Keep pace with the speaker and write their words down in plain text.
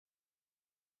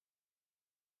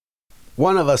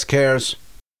One of us cares.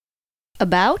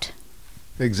 About?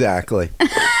 Exactly.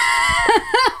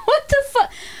 What the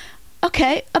fuck?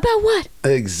 Okay, about what?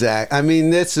 Exact. I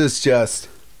mean, this is just...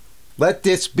 Let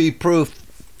this be proof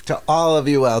to all of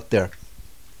you out there.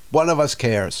 One of us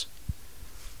cares.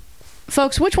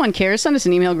 Folks, which one cares? Send us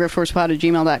an email,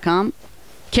 grifthorsepod@gmail.com.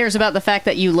 Cares about the fact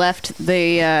that you left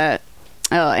the...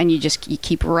 and you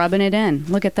keep rubbing it in.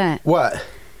 Look at that. What?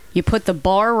 You put the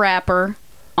bar wrapper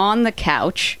on the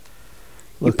couch.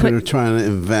 Look at her trying to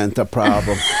invent a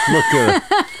problem. Look at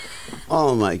her.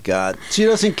 Oh, my God. She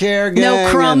doesn't care, gang. No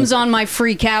crumbs on my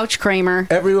free couch, Kramer.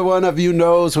 Every one of you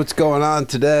knows what's going on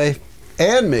today.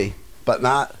 And me, but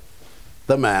not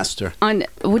the master.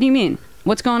 What do you mean?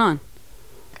 What's going on?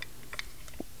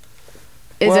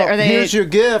 Here's your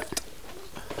gift.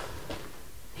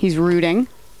 He's rooting.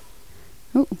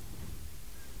 Ooh.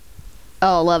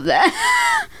 Oh, love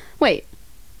that. Wait.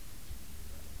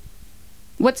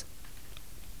 What's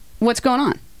going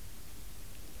on?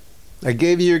 I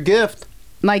gave you your gift.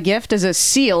 My gift is a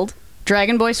sealed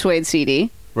Dragon Boy Suede CD.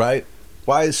 Right.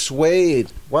 Why is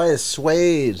suede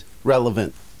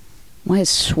relevant? Why is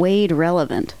suede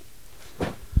relevant?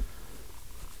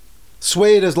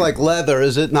 Suede is like leather,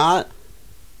 is it not?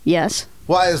 Yes.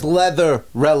 Why is leather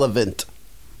relevant?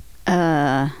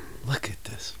 Look at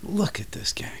this. Look at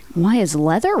this, gang. Why is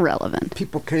leather relevant?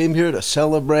 People came here to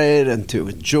celebrate and to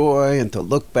enjoy and to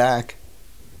look back.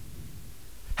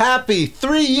 Happy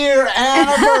 3-year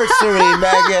anniversary,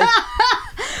 Megan.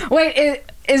 Wait,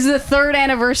 is the 3rd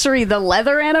anniversary the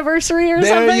leather anniversary or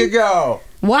something? There you go.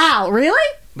 Wow,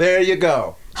 really? There you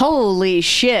go. Holy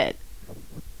shit.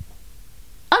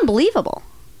 Unbelievable.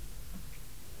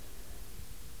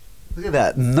 Look at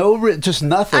that. Just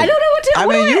nothing. I don't know what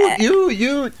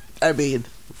to... I mean,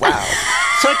 wow.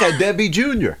 It's like a Debbie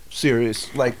Jr.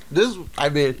 series. Like, this, I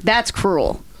mean... That's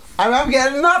cruel. I'm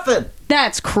getting nothing.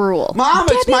 That's cruel. Mom,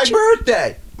 it's my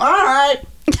birthday. All right.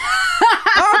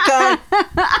 Okay.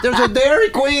 There's a Dairy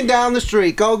Queen down the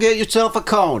street. Go get yourself a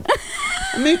cone.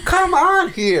 I mean, come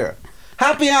on here.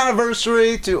 Happy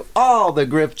anniversary to all the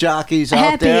grip jockeys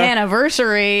out there. Happy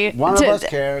anniversary. One of us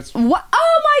cares. What?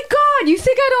 Oh, my God. You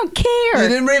think I don't care? You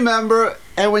didn't remember,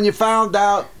 and when you found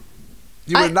out,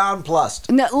 you were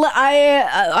nonplussed. No,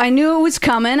 I knew it was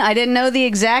coming. I didn't know the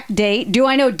exact date. Do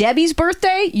I know Debbie's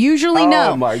birthday? Usually,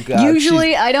 no. Oh, my God.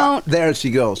 Usually, I don't. There she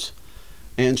goes.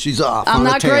 And she's off. I'm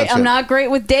not great. I'm not great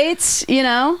with dates, you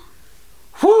know.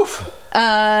 Whew.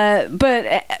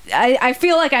 But I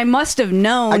feel like I must have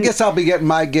known. I guess I'll be getting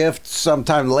my gift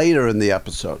sometime later in the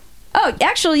episode. Oh,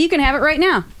 actually, you can have it right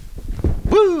now.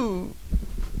 Woo!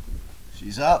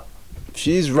 She's up.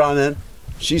 She's running.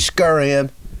 She's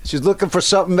scurrying. She's looking for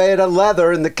something made of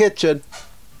leather in the kitchen.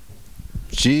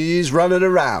 She's running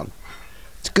around.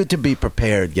 It's good to be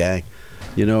prepared, gang.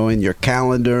 You know, in your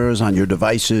calendars, on your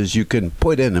devices, you can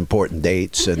put in important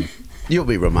dates and you'll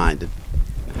be reminded.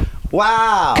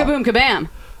 Wow. Kaboom, kabam.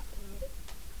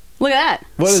 Look at that.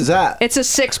 What is that? It's a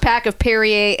 6-pack of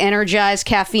Perrier Energized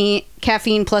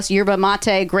caffeine plus yerba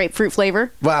mate grapefruit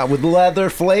flavor. Wow, with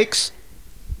leather flakes?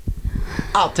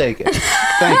 I'll take it.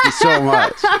 Thank you so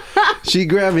much. She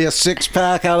grabbed me a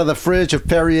 6-pack out of the fridge of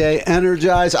Perrier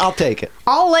Energized. I'll take it.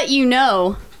 I'll let you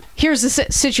know. Here's the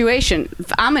situation.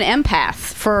 I'm an empath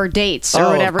for dates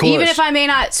or whatever. Even if I may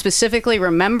not specifically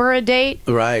remember a date,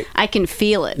 right? I can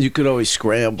feel it. You could always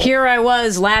scramble. Here I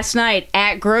was last night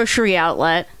at grocery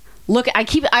outlet. Look,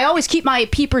 I always keep my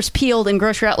peepers peeled in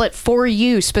grocery outlet for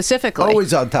you specifically.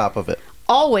 Always on top of it.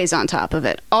 Always on top of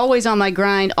it. Always on my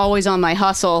grind. Always on my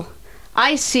hustle.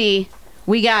 I see.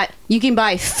 You can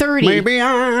buy 30. Maybe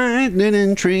I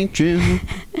didn't treat you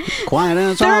quite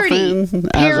as 30 often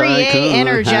Perrier as I could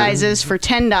Energizes have. for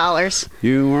 $10.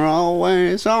 You were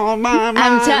always on my mind.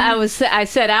 I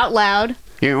said out loud.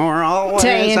 You were always to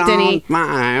Anthony, on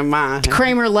my mind.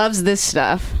 Kramer loves this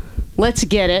stuff. Let's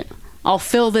get it. I'll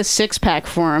fill this 6-pack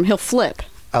for him. He'll flip.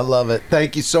 I love it.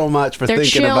 Thank you so much for They're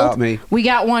thinking chilled. about me. We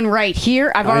got one right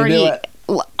here. I knew it.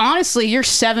 Honestly, you're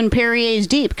 7 Perriers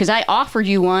deep because I offered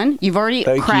you one. You've already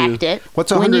cracked it. What's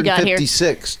when you got here.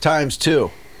 156 times 2?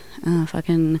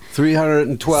 Fucking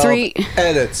 312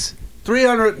 edits.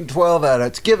 312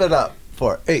 edits. Give it up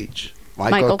for H.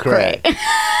 Michael Cray.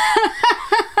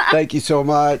 Thank you so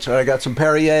much. I got some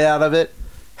Perrier out of it.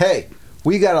 Hey,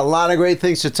 we got a lot of great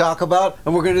things to talk about,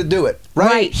 and we're going to do it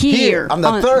right here on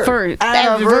the third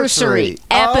anniversary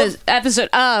episode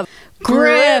of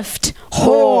Grift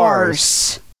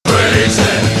Horse. Crazy,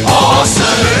 awesome.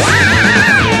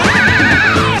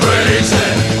 Crazy,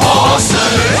 awesome.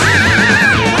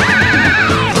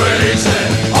 Crazy,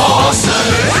 awesome.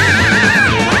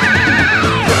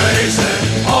 Crazy,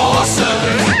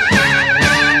 awesome.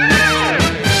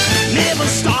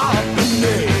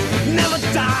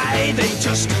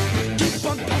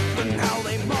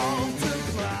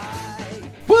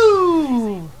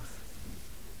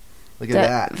 Look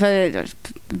at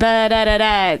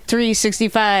that.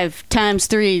 365 times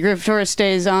 3. Griff Torres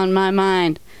stays on my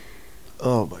mind.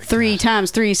 Oh my 3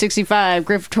 times 365.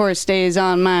 Griff Torres stays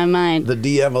on my mind. The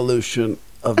de-evolution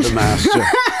of the master.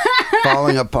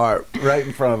 Falling apart right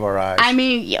in front of our eyes. I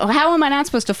mean, how am I not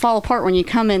supposed to fall apart when you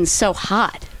come in so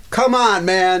hot? Come on,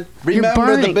 man. Remember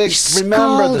burning. the big. You're Remember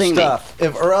the scalding me. stuff.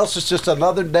 Or else it's just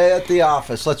another day at the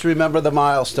office. Let's remember the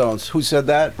milestones. Who said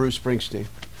that? Bruce Springsteen.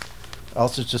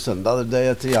 Else it's just another day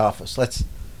at the office. Let's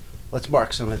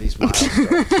mark some of these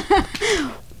milestones.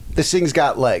 This thing's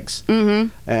got legs. Mm-hmm.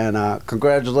 And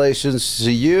congratulations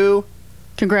to you.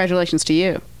 Congratulations to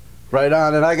you. Right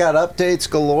on. And I got updates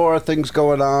galore, things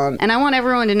going on. And I want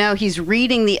everyone to know he's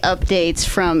reading the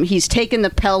updates he's taken the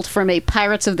pelt from a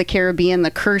Pirates of the Caribbean,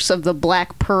 The Curse of the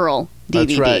Black Pearl DVD.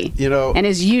 That's right. You know, and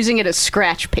is using it as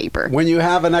scratch paper. when you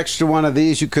have an extra one of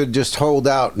these, you could just hold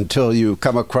out until you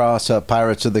come across a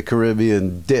Pirates of the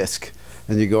Caribbean disc.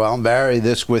 And you go, I'll marry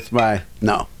this with my...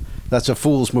 No, that's a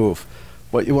fool's move.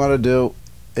 What you want to do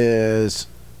is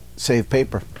save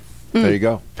paper. There you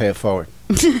go. Pay it forward.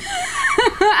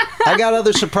 I got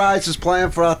other surprises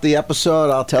planned throughout the episode.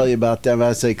 I'll tell you about them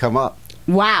as they come up.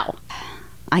 Wow.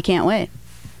 I can't wait.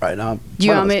 Right now.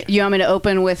 You want me to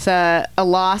open with a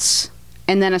loss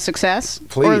and then a success?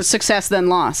 Please. Or success then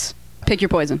loss? Pick your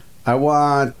poison. I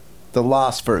want the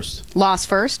loss first. Loss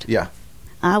first? Yeah.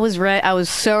 I was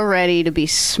so ready to be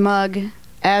smug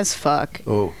as fuck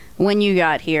Oh. when you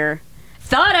got here.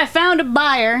 Thought I found a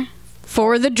buyer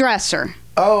for the dresser.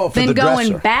 Oh, for Been the going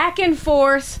dresser. back and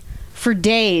forth for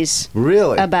days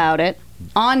Really? about it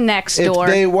on Nextdoor.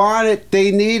 If they want it,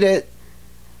 they need it.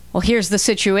 Well, here's the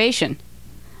situation.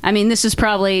 I mean, this is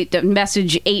probably the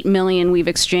message 8 million we've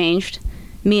exchanged.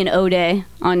 Me and O'Day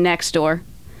on Nextdoor.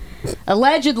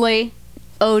 Allegedly,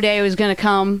 O'Day was going to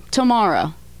come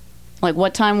tomorrow. Like,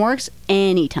 what time works?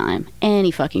 Any time.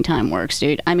 Any fucking time works,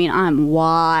 dude. I mean, I'm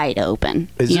wide open.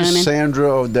 Is You know this what I mean?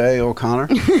 Sandra O'Day O'Connor?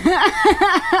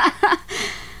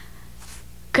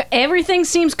 Everything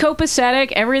seems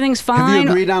copacetic. Everything's fine. Have you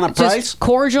agreed on a Just price?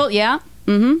 cordial, yeah.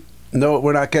 Mm-hmm. No,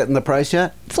 we're not getting the price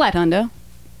yet? Flat hundo.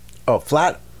 Oh,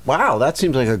 flat? Wow, that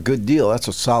seems like a good deal. That's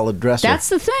a solid dresser. That's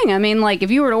the thing. I mean, like, if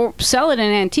you were to sell it in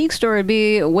an antique store, it'd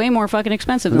be way more fucking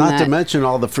expensive than Not that. to mention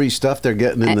all the free stuff they're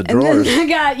getting in the And then drawers. I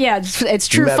got, it's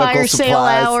True Medical Fire sale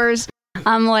supplies. hours.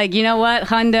 I'm like, you know what,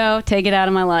 hundo, take it out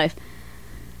of my life.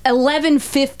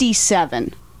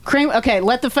 11:57. Kramer. Okay,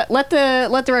 let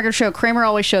the record show. Kramer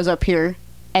always shows up here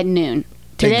at noon.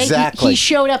 Today Exactly. he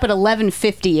showed up at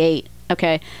 11:58.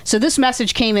 Okay, so this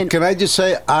message came in. Can I just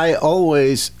say,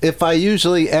 if I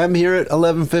usually am here at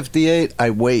 11:58, I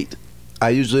wait. I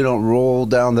usually don't roll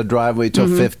down the driveway till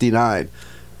 59.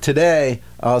 Today,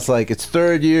 I was like, it's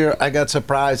third year, I got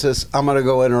surprises, I'm going to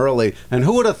go in early. And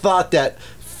who would have thought that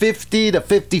 50 to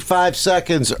 55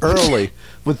 seconds early?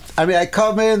 I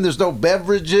come in, there's no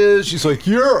beverages. She's like,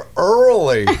 you're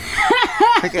early.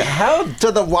 Like, how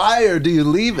to the wire do you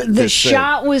leave it? The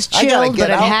shot was I gotta chilled, get but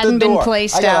it out the hadn't been door.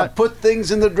 placed I gotta out. put things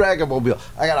in the Dragonmobile.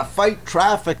 I gotta fight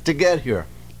traffic to get here.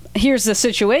 Here's the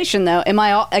situation, though.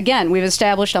 Again, we've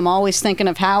established I'm always thinking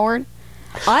of Howard.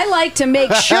 I like to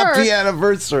make sure. Happy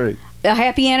anniversary. A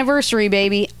happy anniversary,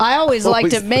 baby. I always like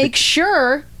to Always make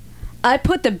sure I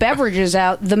put the beverages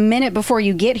out the minute before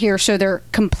you get here so they're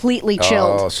completely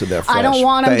chilled. Oh, so they're I don't fresh.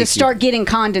 want them Thank to you. start getting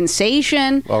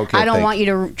condensation. Okay, I don't thank want you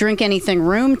to drink anything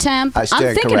room temp. I stand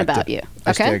I'm thinking corrected. about you. Okay?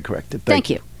 I stand corrected. Thank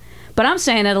you. But I'm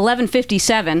saying at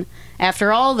 11:57,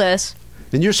 after all this,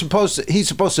 And he's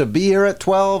supposed to be here at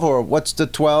 12, or what's the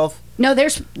 12? no,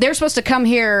 they're supposed to come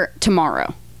here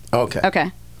tomorrow. Okay.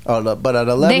 Okay. Oh, no, but at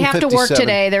 11:57. They have to work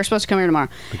today. They're supposed to come here tomorrow.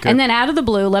 Okay. And then out of the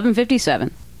blue,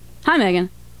 11:57. Hi, Megan.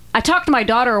 I talked to my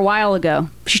daughter a while ago.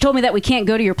 She told me that we can't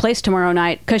go to your place tomorrow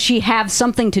night because she has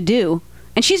something to do,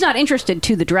 and she's not interested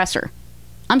to the dresser.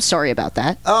 I'm sorry about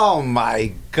that. Oh,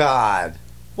 my God.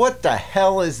 What the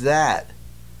hell is that?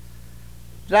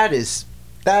 That is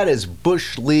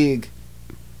Bush League.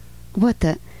 What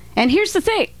the? And here's the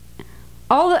thing.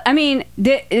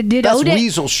 Did That's O'Day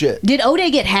weasel shit. Did O'Day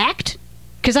get hacked?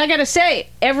 Because I gotta say,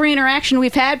 every interaction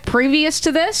we've had previous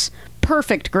to this,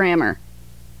 perfect grammar.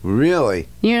 Really?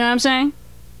 You know what I'm saying?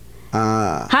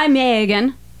 Hi,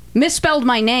 Megan. Misspelled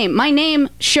my name. My name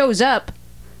shows up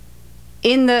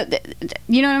in the.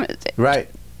 You know what I mean? Right.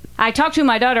 I talked to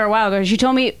my daughter a while ago. She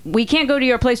told me we can't go to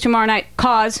your place tomorrow night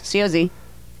cause C-O-Z.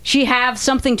 She have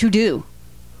something to do,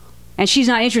 and she's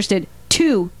not interested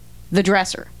to the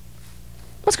dresser.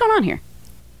 What's going on here?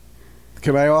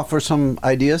 Can I offer some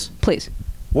ideas? Please.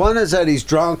 One is that he's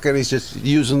drunk and he's just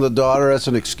using the daughter as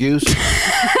an excuse.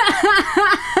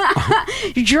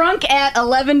 Drunk at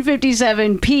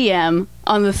 11:57 p.m.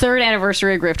 on the 3rd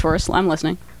anniversary of Grift Horse. I'm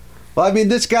listening. Well, I mean,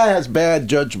 this guy has bad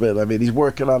judgment. I mean, he's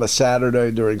working on a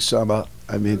Saturday during summer.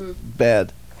 I mean,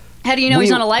 bad. How do you know he's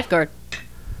not a lifeguard?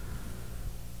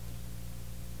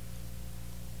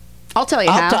 I'll tell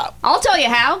you how. I'll tell you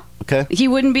how. Okay. He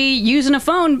wouldn't be using a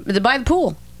phone by the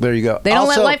pool. There you go. They don't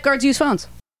let lifeguards use phones.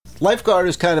 Lifeguard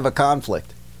is kind of a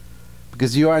conflict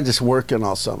because you aren't just working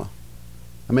all summer.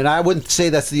 I mean, I wouldn't say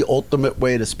that's the ultimate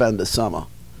way to spend the summer,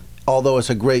 although it's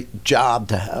a great job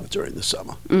to have during the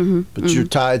summer. But you're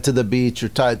tied to the beach. You're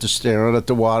tied to staring at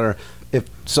the water. If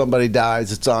somebody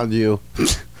dies, it's on you.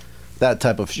 That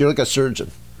type of... You're like a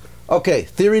surgeon. Okay,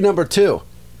 theory number 2.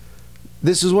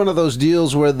 This is one of those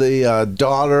deals where the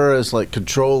daughter is like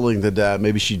controlling the dad.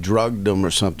 Maybe she drugged him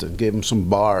or something, gave him some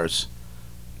bars,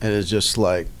 and it's just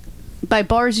like... By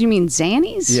bars, you mean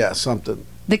Xannies? Yeah, something.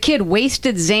 The kid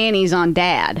wasted Xannies on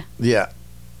dad. Yeah.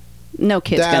 No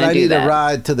kid's Dad, gonna I do need that. a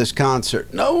ride to this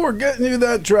concert. No, we're getting you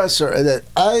that dresser. And then,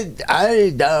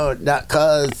 I don't, not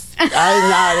because I'm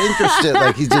not interested.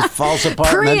 Like, he just falls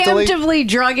apart mentally. Preemptively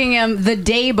drugging him the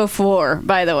day before,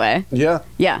 by the way. Yeah.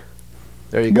 Yeah.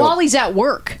 There you go. While he's at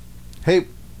work. Hey,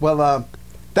 well,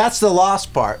 that's the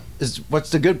lost part. What's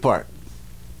the good part?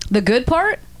 The good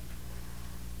part?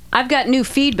 I've got new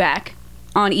feedback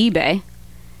on eBay.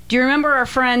 Do you remember our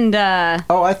friend...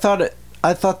 Oh, I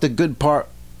thought the good part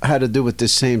had to do with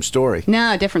this same story.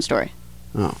 No, different story.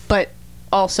 Oh. But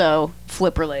also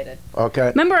flip related. Okay.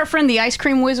 Remember our friend the ice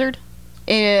cream wizard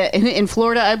in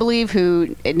Florida, I believe,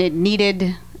 who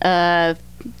needed...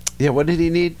 Yeah, what did he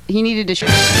need? He needed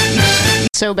to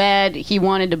so bad he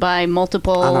wanted to buy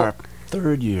multiple... On our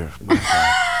 3rd year. My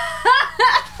God.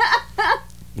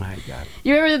 My God.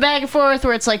 You remember the back and forth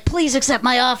where it's like, please accept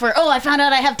my offer. Oh, I found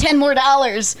out I have $10 more.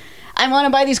 I want to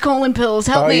buy these colon pills.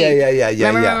 Help me.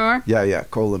 Remember? Yeah,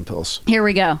 colon pills. Here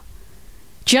we go.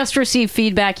 Just received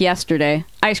feedback yesterday.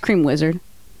 Ice cream wizard.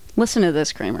 Listen to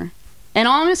this, Kramer. And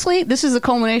honestly, this is the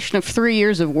culmination of 3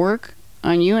 years of work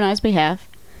on you and I's behalf.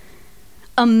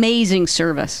 Amazing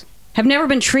service. Have never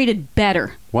been treated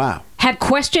better. Wow. Had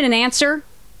question and answer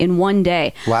in one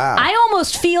day. Wow. I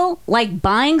almost feel like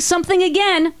buying something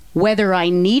again, whether I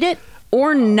need it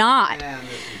or not. Man,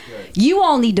 this is good. You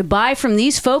all need to buy from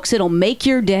these folks. It'll make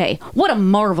your day. What a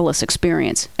marvelous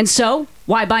experience. And so,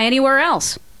 why buy anywhere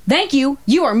else? Thank you.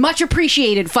 You are much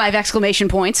appreciated. 5 exclamation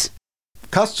points.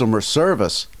 Customer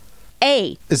service.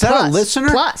 A. Is that plus, a listener?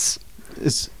 Plus.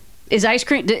 Does Ice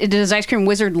Cream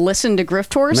Wizard listen to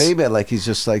Grift Horse? Maybe like he's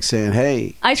just like saying,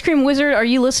 hey. Ice Cream Wizard, are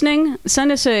you listening?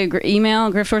 Send us an email,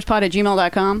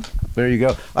 grifthorspod@gmail.com. There you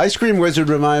go. Ice Cream Wizard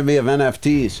reminded me of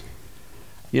NFTs.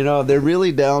 You know, they're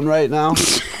really down right now.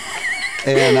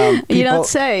 And you don't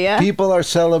say, yeah? People are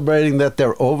celebrating that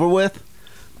they're over with,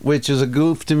 which is a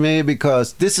goof to me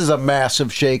because this is a massive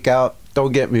shakeout.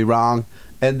 Don't get me wrong.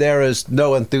 And there is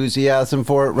no enthusiasm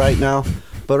for it right now.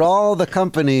 But all the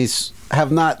companies have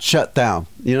not shut down.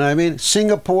 You know what I mean?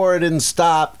 Singapore didn't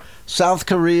stop. South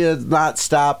Korea is not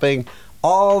stopping.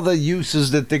 All the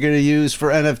uses that they're going to use for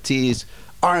NFTs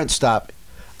aren't stopping.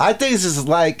 I think this is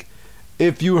like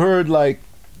if you heard like,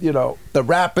 you know, the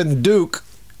Rappin' Duke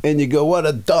and you go, what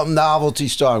a dumb novelty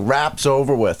song. Rap's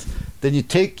over with. Then you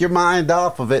take your mind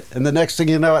off of it and the next thing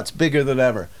you know, it's bigger than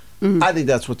ever. Mm-hmm. I think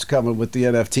that's what's coming with the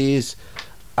NFTs.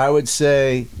 I would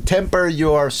say temper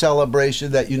your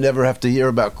celebration that you never have to hear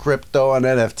about crypto and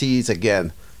NFTs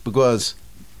again because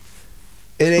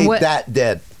it ain't that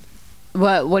dead.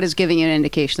 What is giving you an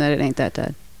indication that it ain't that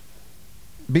dead?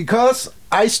 Because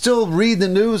I still read the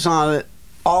news on it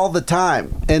all the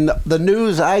time. And the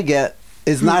news I get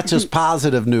is not just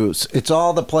positive news. It's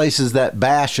all the places that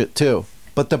bash it too.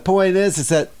 But the point is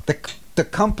that the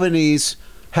companies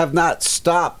have not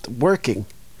stopped working.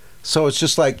 So it's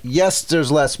just like, yes,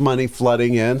 there's less money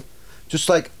flooding in. Just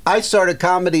like I started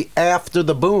comedy after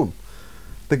the boom.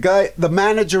 The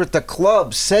manager at the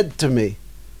club said to me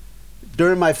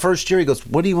during my first year, he goes,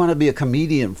 what do you want to be a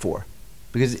comedian for?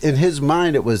 Because in his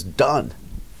mind, it was done.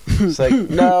 It's like,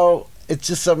 no, it's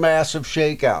just a massive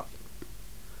shakeout.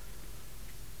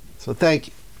 So thank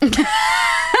you.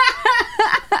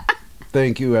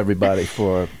 Thank you, everybody,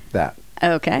 for that.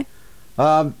 Okay.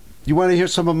 You want to hear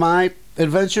some of my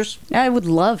adventures? I would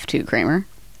love to, Kramer.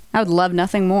 I would love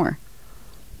nothing more.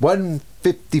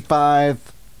 1:55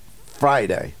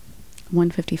 Friday.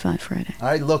 1:55 Friday.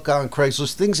 I look on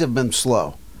Craigslist. Things have been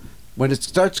slow. When it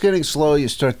starts getting slow, you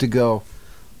start to go,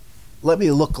 let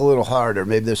me look a little harder.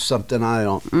 Maybe there's something I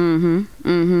don't. Mm-hmm.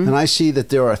 Mm-hmm. And I see that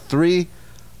there are 3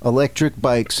 electric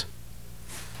bikes,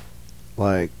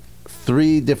 like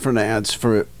 3 different ads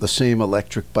for the same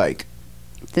electric bike.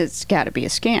 That's got to be a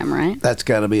scam, right? That's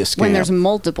got to be a scam. When there's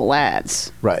multiple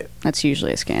ads, right. that's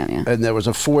usually a scam, yeah. And there was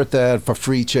a fourth ad for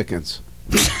free chickens.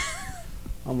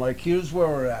 I'm like, here's where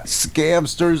we're at.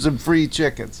 Scamsters and free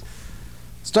chickens.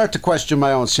 Start to question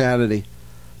my own sanity.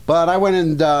 But I went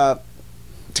and, to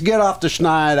get off the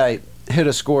schneid, I hit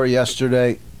a score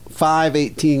yesterday. 5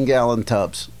 18-gallon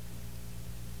tubs.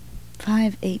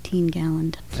 5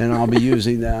 18-gallon tubs. And I'll be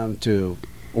using them to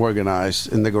organize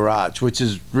in the garage, which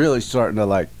is really starting to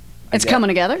like... It's coming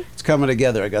together? It's coming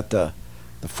together. I got the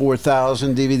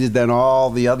 4,000 DVDs, then all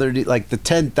the other... like the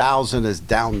 10,000 is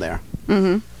down there.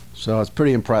 Mm-hmm. So it's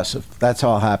pretty impressive. That's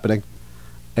all happening.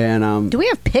 And do we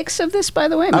have pics of this, by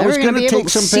the way? I was going to take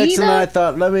some pics, and that? I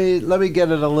thought, let me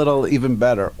get it a little even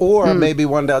better. Or maybe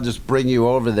one day I'll just bring you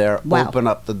over there, open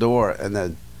up the door, and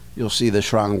then you'll see the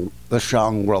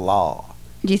Shangri-La.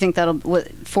 Do you think that'll...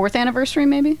 fourth anniversary,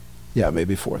 maybe? Yeah,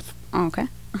 maybe fourth. Oh, okay.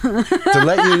 To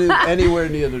let you anywhere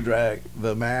near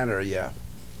the manor, yeah.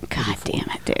 God damn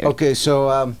it, dude. Okay,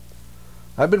 so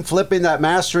I've been flipping that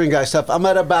mastering guy stuff. I'm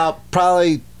at about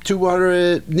probably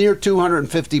near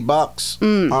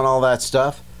 $250 on all that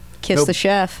stuff. Kiss the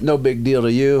chef. No big deal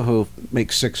to you who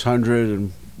makes 600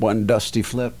 in one dusty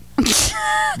flip.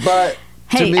 But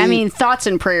hey, I mean, thoughts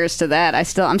and prayers to that.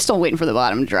 I'm still waiting for the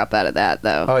bottom to drop out of that,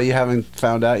 though. Oh, you haven't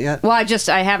found out yet? Well, I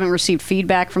haven't received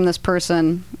feedback from this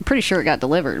person. I'm pretty sure it got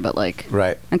delivered, but like,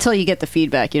 right. Until you get the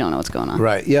feedback, you don't know what's going on.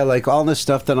 Right. Yeah, like all this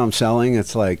stuff that I'm selling,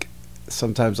 it's like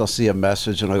sometimes I'll see a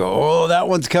message and I go, oh, that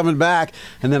one's coming back.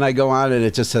 And then I go on and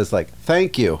it just says like,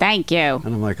 thank you. Thank you. And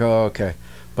I'm like, oh, okay.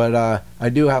 But I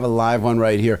do have a live one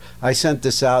right here. I sent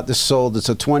this out. This sold. It's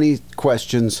a 20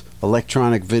 questions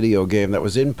electronic video game that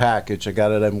was in package. I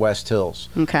got it in West Hills.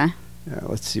 Okay. Yeah,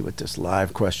 let's see what this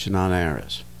live question on air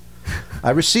is.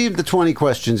 I received the 20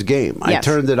 questions game. I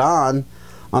turned it on.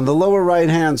 On the lower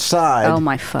right-hand side. Oh,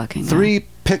 my fucking 3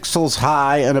 pixels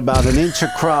high and about an inch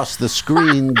across the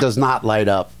screen does not light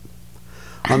up.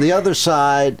 On the other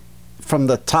side, from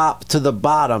the top to the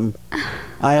bottom,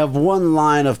 I have one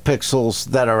line of pixels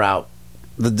that are out.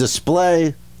 The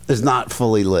display is not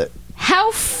fully lit.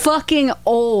 How fucking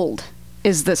old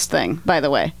is this thing, by the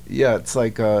way? Yeah, it's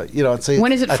like it's a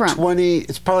when is it from?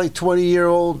 It's probably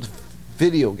 20-year-old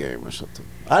video game or something.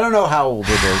 I don't know how old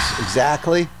it is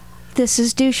exactly. This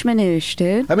is douche manouche,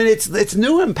 dude. I mean, it's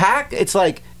new in pack. It's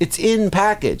like it's in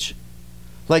package.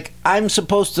 Like I'm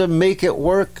supposed to make it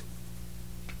work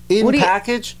in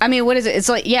package. I mean, what is it? It's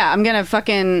like, yeah, I'm gonna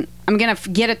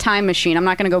get a time machine. I'm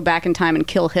not gonna go back in time and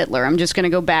kill Hitler. I'm just gonna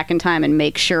go back in time and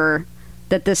make sure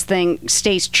that this thing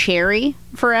stays cherry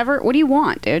forever. What do you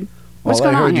want, dude? What's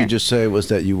going on here? All I heard here? you just say was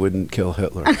that you wouldn't kill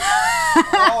Hitler.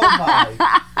 Oh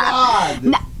my God.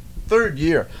 No. Third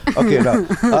year. Okay,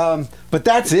 no. But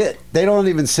that's it. They don't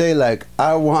even say, like,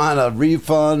 I want a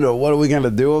refund or what are we going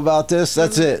to do about this?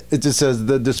 That's it. It just says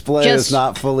the display is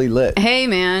not fully lit. Hey,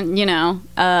 man,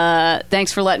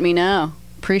 thanks for letting me know.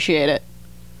 Appreciate it.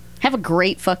 Have a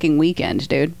great fucking weekend,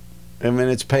 dude. I mean,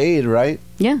 it's paid, right?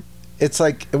 Yeah. It's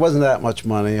like, it wasn't that much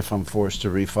money if I'm forced to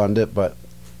refund it, but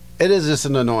it is just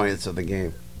an annoyance of the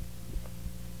game.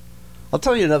 I'll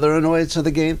tell you another annoyance of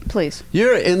the game. Please.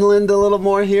 You're inland a little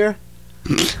more here.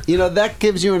 That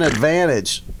gives you an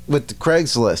advantage with the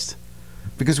Craigslist.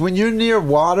 Because when you're near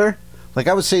water, like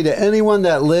I would say to anyone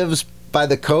that lives by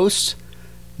the coast,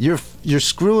 you're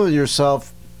screwing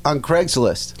yourself on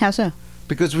Craigslist. How so?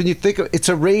 Because when you think of it's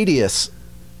a radius.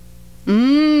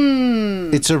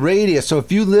 It's a radius. So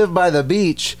if you live by the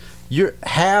beach,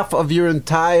 half of your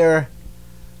entire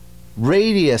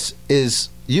radius is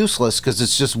useless because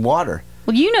it's just water.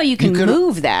 Well, you can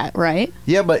move that, right?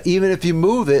 Yeah, but even if you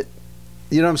move it,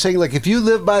 you know what I'm saying? Like, if you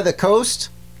live by the coast,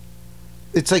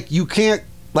 it's like you can't,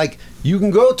 like, you can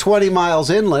go 20 miles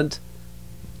inland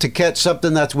to catch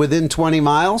something that's within 20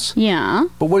 miles. Yeah.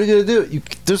 But what are you going to do?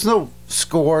 There's no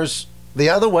scores the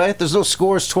other way. There's no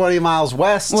scores 20 miles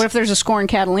west. What if there's a score in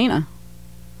Catalina?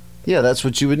 Yeah, that's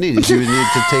what you would need. You would need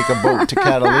to take a boat to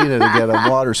Catalina to get a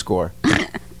water score.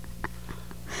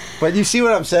 But you see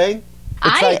what I'm saying?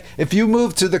 It's like if you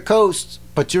move to the coast,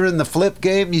 but you're in the flip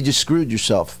game, you just screwed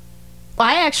yourself.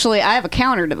 I have a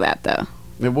counter to that, though.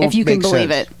 It won't if you can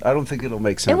believe sense. it. I don't think it'll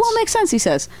make sense. It won't make sense, he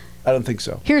says. I don't think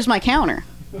so. Here's my counter.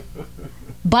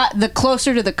 But the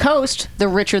closer to the coast, the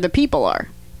richer the people are.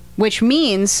 Which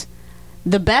means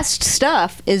the best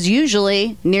stuff is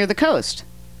usually near the coast.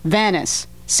 Venice,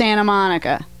 Santa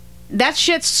Monica. That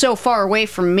shit's so far away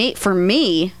from me. For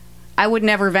me, I would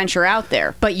never venture out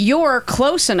there. But you're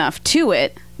close enough to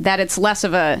it that it's less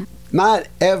of a... Not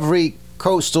every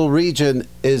coastal region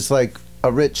is like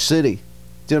a rich city. Do you know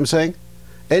what I'm saying?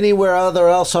 Anywhere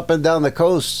else up and down the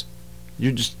coast,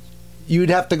 you're just you'd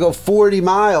have to go 40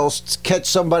 miles to catch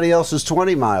somebody else's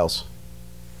 20 miles.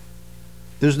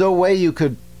 There's no way you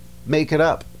could make it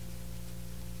up.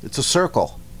 It's a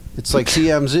circle. It's like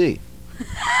CMZ.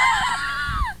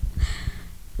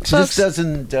 It just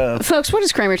doesn't... Folks, what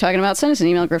is Kramer talking about? Send us an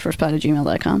email,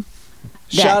 grifterspot@gmail.com.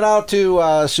 Shout out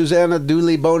to Susanna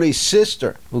Dooley Boney's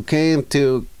sister, who came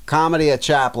to comedy at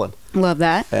Chaplin. Love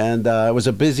that. And it was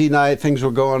a busy night. Things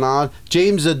were going on.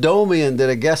 James Adomian did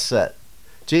a guest set.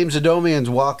 James Adomian's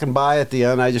walking by at the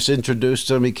end. I just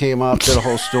introduced him. He came up, did a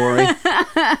whole story.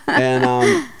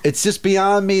 And it's just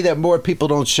beyond me that more people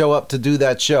don't show up to do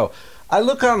that show. I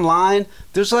look online.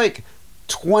 There's like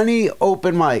 20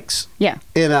 open mics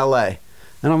in LA.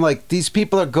 And I'm like, these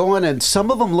people are going, and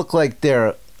some of them look like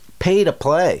they're pay to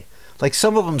play. Like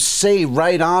some of them say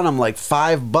right on them like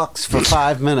 $5 for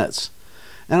 5 minutes.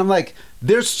 And I'm like,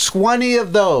 there's 20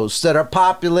 of those that are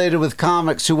populated with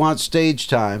comics who want stage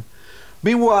time.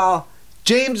 Meanwhile,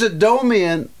 James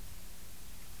Adomian,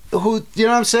 who, you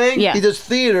know what I'm saying? Yeah. He does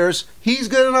theaters. He's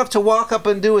good enough to walk up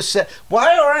and do a set.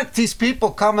 Why aren't these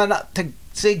people coming up to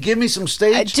say, give me some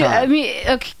stage time? I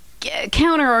mean,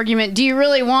 counter argument. Do you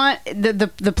really want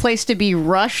the place to be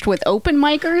rushed with open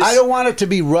micers? I don't want it to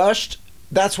be rushed.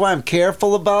 That's why I'm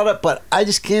careful about it. But I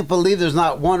just can't believe there's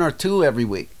not one or two every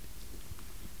week.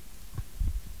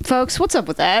 Folks, what's up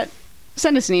with that?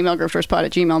 Send us an email,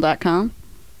 grifterspot@gmail.com.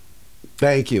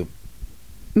 Thank you.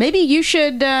 Maybe you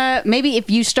should, maybe if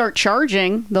you start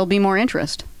charging, there'll be more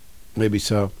interest. Maybe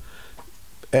so.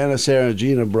 Anna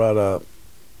Saragina brought up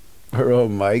her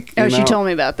own mic. Oh, she told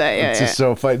me about that. Yeah, it's just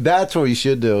so funny. That's what we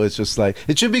should do. It's just like,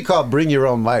 it should be called Bring Your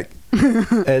Own Mic.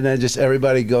 And then just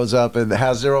everybody goes up and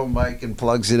has their own mic and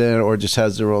plugs it in, or just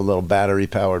has their own little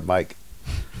battery-powered mic.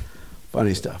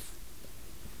 Funny stuff.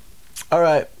 All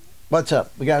right. What's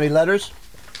up? We got any letters?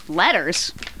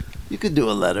 Letters? You could do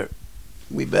a letter.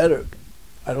 We better.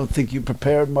 I don't think you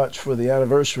prepared much for the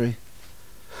anniversary.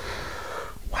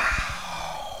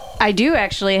 Wow. I do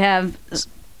actually have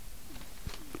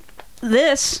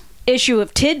this issue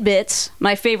of Tidbits,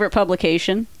 my favorite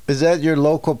publication. Is that your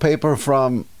local paper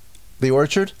from the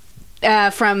Orchard?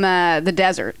 From the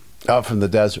desert. Oh, from the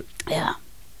desert. Yeah.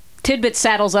 Tidbits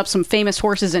saddles up some famous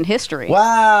horses in history.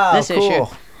 Wow, this cool. issue.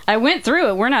 I went through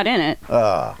it. We're not in it.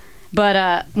 But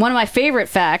one of my favorite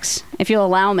facts, if you'll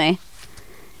allow me,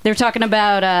 they're talking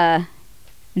about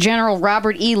General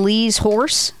Robert E. Lee's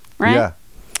horse, right?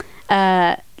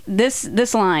 Yeah.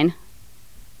 This line.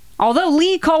 Although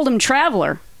Lee called him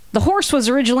Traveler, the horse was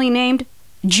originally named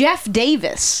Jeff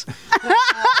Davis.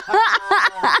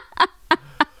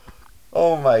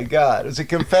 Oh, my God. Is it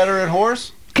Confederate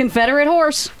horse? Confederate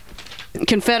horse.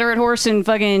 Confederate horse in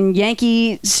fucking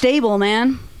Yankee stable,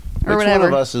 man. Or Which whatever.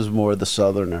 one of us is more the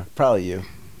Southerner? Probably you.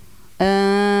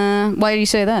 Why do you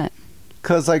say that?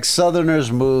 Because, like,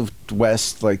 Southerners moved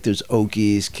west. Like, there's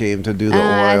Okies came to do the oil.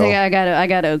 I think I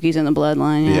got Okies in the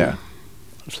bloodline. Yeah.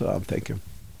 So I'm thinking.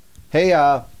 Hey,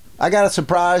 I got a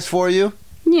surprise for you.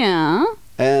 Yeah.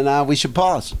 And we should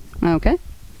pause. Okay.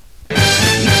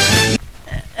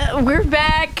 We're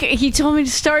back. He told me to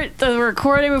start the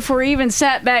recording before he even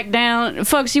sat back down.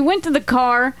 Folks, he went to the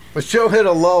car. The show hit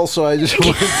a lull, so I just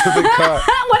went to the car.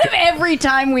 What if every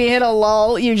time we hit a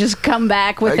lull, you just come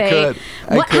back with I could.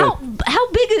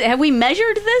 How big is it? Have we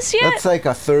measured this yet? That's like a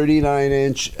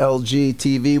 39-inch LG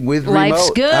TV with Life's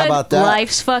remote. good. How about that?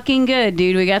 Life's fucking good,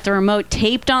 dude. We got the remote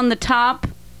taped on the top.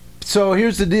 So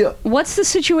here's the deal. What's the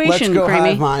situation, Let's go Creamy?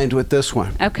 hive mind with this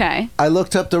one. Okay. I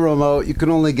looked up the remote. You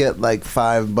can only get like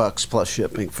 $5 plus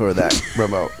shipping for that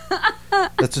remote.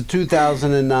 That's a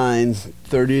 2009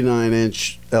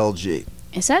 39-inch LG.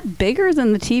 Is that bigger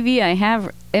than the TV I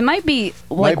have? It might be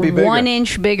like Might be bigger. 1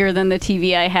 inch bigger than the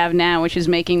TV I have now, which is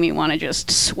making me want to just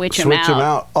switch them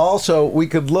out. Also, we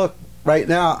could look right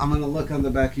now. I'm going to look on the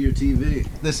back of your TV.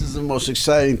 This is the most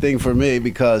exciting thing for me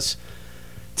because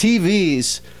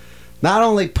TVs not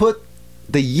only put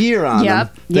the year on them,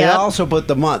 they also put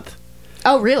the month.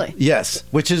 Oh, really? Yes,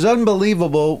 which is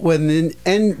unbelievable. And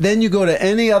then you go to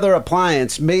any other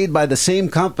appliance made by the same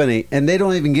company, and they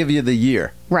don't even give you the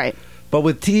year. Right. But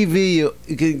with TV,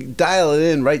 you can dial it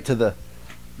in right to the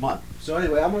month. So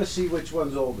anyway, I'm going to see which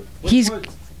one's older. She's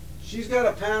got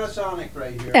a Panasonic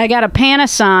right here. I got a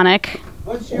Panasonic.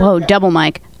 What's your Whoa, double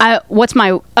mic. What's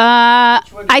my?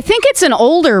 I think it's an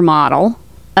older model.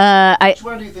 Which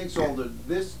one do you think's older?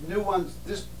 This new one's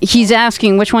this. He's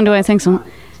asking which one do I think's older?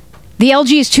 The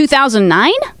LG is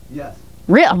 2009? Yes.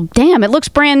 Real? Damn, it looks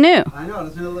brand new. I know.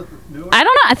 Doesn't it look newer? I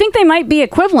don't know. I think they might be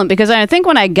equivalent because I think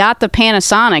when I got the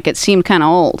Panasonic, it seemed kind of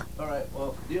old. All right.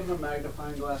 Well, do you have a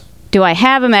magnifying glass? Do I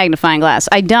have a magnifying glass?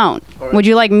 I don't. All right. Would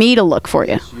you like me to look for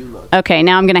you? Yes, you look. Okay,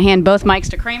 now I'm going to hand both mics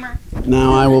to Kramer.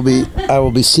 Now I will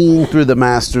be seeing through the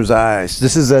master's eyes.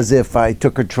 This is as if I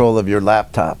took control of your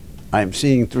laptop. I'm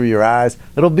seeing through your eyes.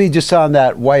 It'll be just on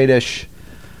that whitish.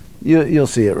 You'll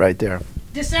see it right there.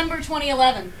 December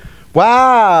 2011.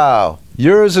 Wow,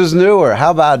 yours is newer.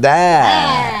 How about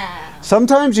that?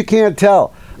 Sometimes you can't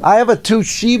tell. I have a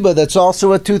Toshiba that's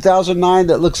also a 2009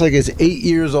 that looks like it's 8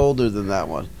 years older than that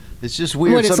one. It's just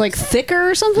weird. What, it's like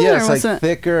thicker or something? Yeah, or it's what's like that?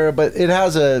 thicker, but it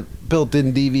has a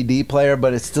built-in DVD player,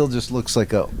 but it still just looks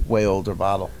like a way older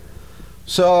model.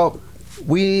 So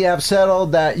we have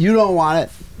settled that you don't want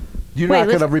it. You're not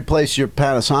going to replace your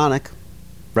Panasonic,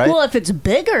 right? Well, if it's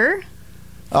bigger,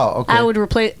 oh, okay. I would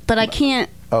replace, but I can't.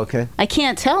 Okay. I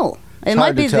can't tell. It It's might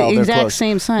hard to be tell. the They're exact close.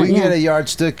 same size. We can yeah. get a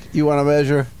yardstick you want to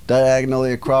measure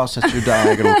diagonally across. That's your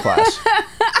diagonal class.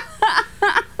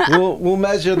 We'll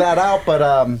measure that out, but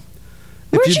if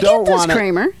Where'd you you don't get this, want it,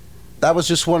 Kramer? that was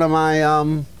just one of my,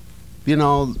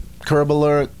 Curb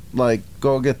Alert. Like,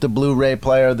 go get the Blu-ray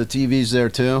player. The TV's there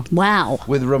too Wow.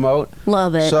 with remote.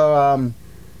 Love it. So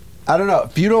I don't know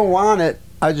if you don't want it.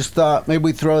 I just thought maybe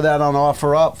we throw that on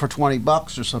offer up for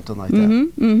 $20 or something like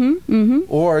that.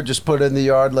 Or just put it in the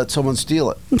yard, let someone steal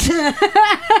it.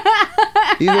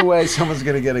 Either way, someone's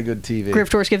gonna get a good TV. Griff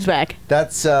Torch gives back.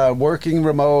 That's working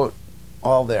remote,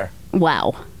 all there.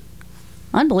 Wow.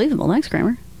 Unbelievable. Thanks,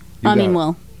 Kramer. You got it.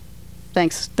 Well,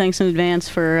 thanks in advance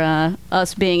for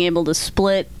us being able to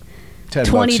split $10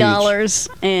 $20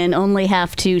 and only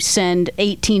have to send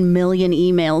 18 million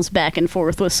emails back and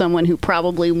forth with someone who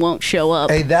probably won't show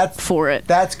up Hey, that's for it.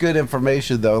 That's good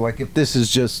information though. Like if this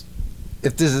is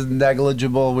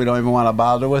negligible, we don't even want to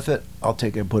bother with it. I'll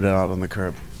take it and put it out on the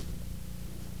curb.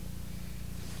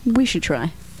 We should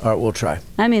try. All right, we'll try.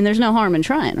 I mean, there's no harm in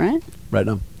trying, right? Right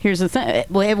now, Here's the thing.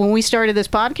 When we started this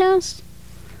podcast,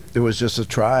 it was just a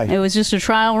try. it was just a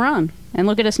trial run. And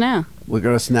look at us now. Look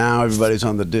at us now. Everybody's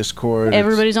on the Discord.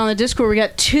 Everybody's on the Discord. We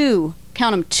got two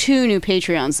new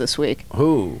Patreons this week.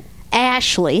 Who?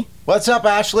 Ashley What's up,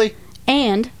 Ashley?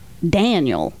 and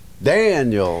Daniel.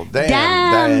 Daniel.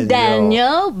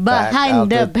 Daniel Back behind out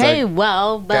the the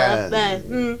paywall.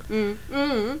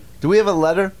 Dan. Do we have a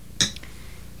letter?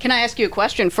 Can I ask you a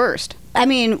question first? I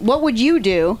mean, what would you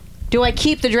do? Do I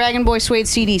keep the Dragon Boy Suede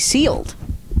CD sealed?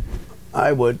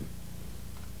 I would.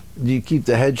 Do you keep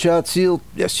the headshot sealed?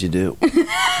 Yes, you do.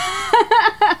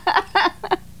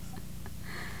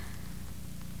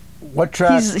 What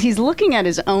track? He's looking at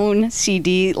his own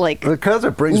CD like Because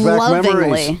it brings back lovingly.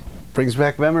 memories. Brings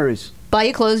back memories. Buy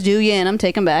you clothes, do you in 'em,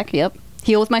 take 'em back. Yep.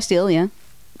 Heal with my steel. Yeah.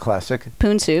 Classic.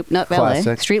 Poon Soup, Nut Ballet,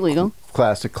 Classic. Street Legal.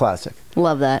 Classic.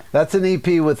 Love that. That's an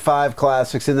EP with 5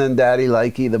 classics, and then Daddy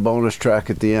Likey, the bonus track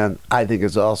at the end, I think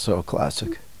is also a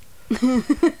classic.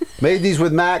 Made these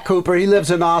with Matt Cooper. He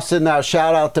lives in Austin now.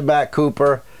 Shout out to Matt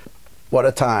Cooper. What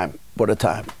a time.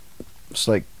 It's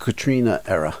like Katrina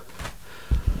era.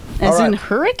 As All in right.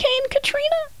 Hurricane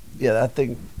Katrina? Yeah,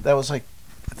 that was like,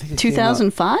 I think it came out-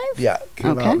 2005? Yeah,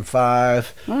 came Okay. out in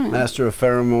 5. All right. Master of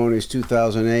Pheromones,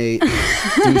 2008.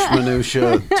 Douche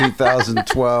Minutia,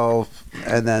 2012.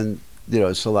 And then,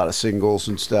 it's a lot of singles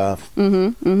and stuff.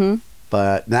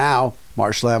 But now,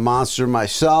 Marshland Monster,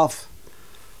 myself,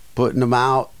 putting them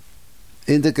out.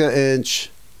 Indica Inch,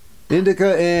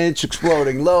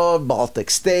 Exploding Love, Baltic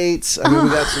States. I mean, we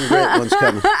got some great ones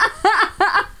coming.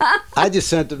 I just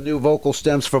sent them new vocal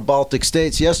stems for Baltic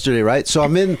States yesterday, right? So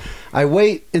I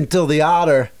wait until the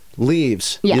otter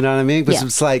leaves. Yeah. You know what I mean? Because Yeah.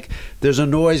 it's like there's a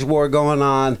noise war going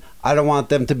on. I don't want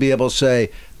them to be able to say,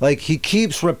 like, he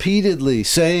keeps repeatedly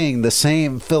saying the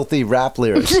same filthy rap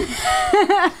lyrics.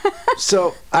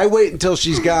 So I wait until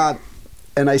she's gone.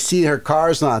 And I see her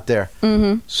car's not there.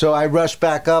 So I rush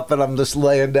back up and I'm just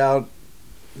laying down.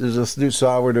 There's this new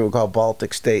song we're doing called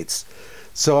Baltic States.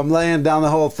 So I'm laying down the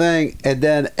whole thing. And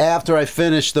then after I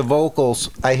finish the vocals,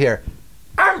 I hear,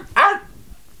 "Arr, arr,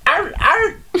 arr,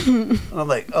 arr." And I'm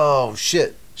like, oh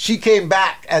shit. She came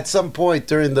back at some point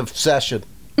during the session.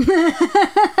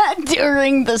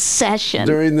 During the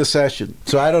session.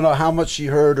 So I don't know how much she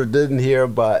heard or didn't hear,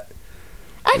 but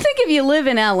I think if you live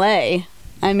in LA,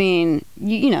 I mean,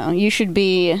 you should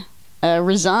be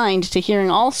resigned to hearing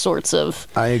all sorts of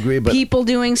I agree. But people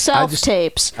doing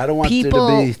self-tapes. I don't want people,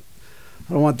 I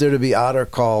don't want there to be otter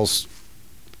calls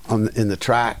in the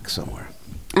track somewhere.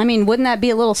 I mean, wouldn't that be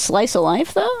a little slice of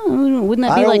life, though? Wouldn't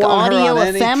that I be don't like want her audio on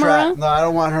any ephemera? track. No, I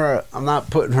don't want her. I'm not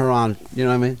putting her on. You know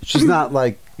what I mean? She's not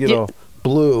like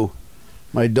Blue,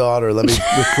 my daughter. Let me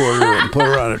record her and put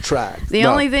her on a track. The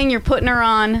No. only thing you're putting her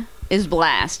on is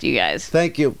Blast, you guys.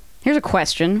 Thank you. Here's a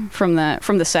question from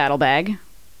the saddlebag.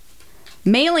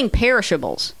 Mailing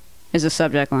perishables is the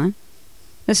subject line.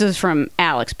 This is from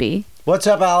Alex B. What's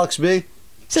up, Alex B?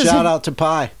 Says, Shout out to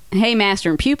Pi. Hey, master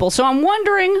and pupil. So I'm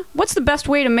wondering, what's the best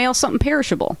way to mail something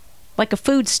perishable, like a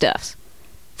foodstuffs?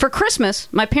 For Christmas,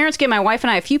 my parents gave my wife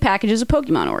and I a few packages of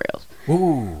Pokemon Oreos.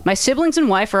 Ooh. My siblings and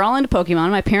wife are all into Pokemon,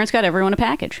 and my parents got everyone a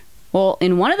package. Well,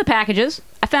 in one of the packages,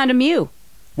 I found a Mew.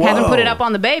 Whoa. Haven't put it up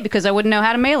on the bay because I wouldn't know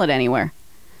how to mail it anywhere.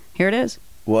 Here it is.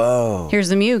 Whoa. Here's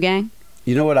the Mew, gang.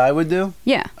 You know what I would do?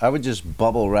 Yeah. I would just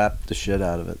bubble wrap the shit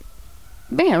out of it.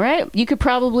 Yeah, right? You could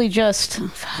probably just...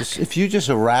 If you just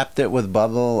wrapped it with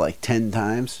bubble like 10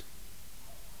 times,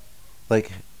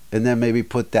 like, and then maybe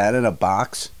put that in a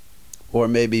box, or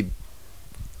maybe,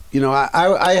 you know,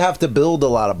 I have to build a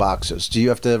lot of boxes. Do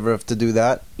you ever have to do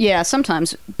that? Yeah,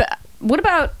 sometimes. But what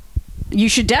about... You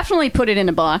should definitely put it in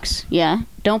a box. Yeah.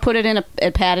 Don't put it in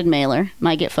a padded mailer.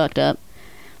 Might get fucked up.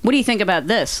 What do you think about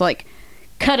this? Like,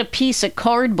 cut a piece of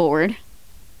cardboard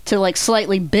to like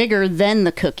slightly bigger than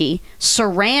the cookie,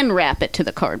 saran wrap it to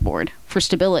the cardboard for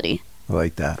stability, I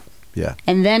like that. Yeah,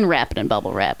 and then wrap it in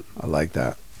bubble wrap. I like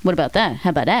that. What about that? How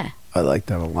about that? I like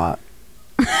that a lot.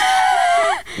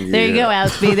 There you go,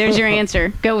 Alex B. There's your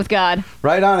answer. Go with God.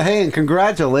 Right on. Hey, and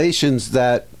congratulations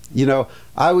that, you know,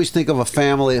 I always think of a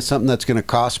family as something that's going to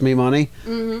cost me money.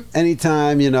 Mm-hmm.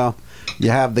 Anytime, you know, you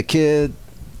have the kid,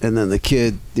 and then the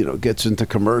kid, you know, gets into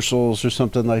commercials or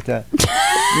something like that.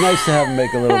 Nice to have them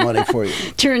make a little money for you.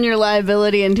 Turn your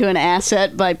liability into an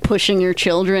asset by pushing your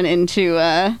children into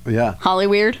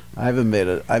Hollyweird.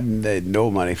 I've made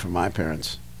no money from my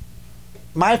parents.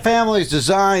 My family's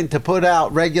designed to put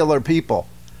out regular people.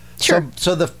 Sure.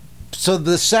 So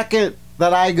the second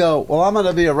that I go, well, I'm going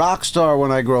to be a rock star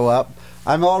when I grow up,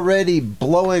 I'm already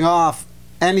blowing off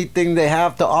anything they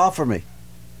have to offer me.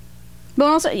 But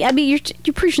also, I mean,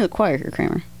 you're preaching to the choir here,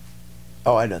 Kramer.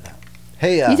 Oh, I know that.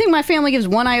 Hey, you think my family gives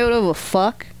one iota of a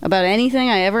fuck about anything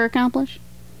I ever accomplish?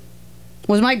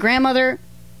 Was my grandmother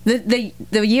the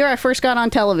year I first got on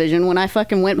television, when I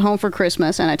fucking went home for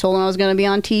Christmas and I told them I was going to be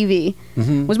on TV?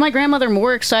 Mm-hmm. Was my grandmother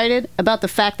more excited about the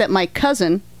fact that my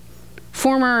cousin,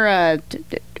 former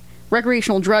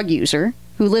recreational drug user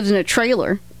who lives in a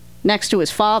trailer next to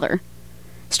his father,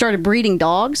 started breeding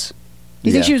dogs? Do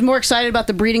you think she was more excited about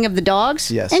the breeding of the dogs?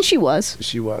 Yes. And she was.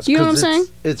 She was. You know what I'm saying?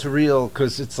 It's real,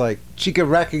 because it's like she could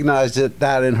recognize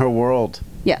that in her world.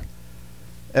 Yeah.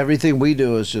 Everything we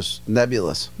do is just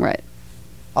nebulous. Right.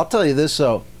 I'll tell you this,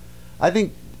 though. I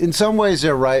think in some ways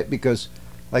they're right, because,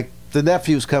 like, the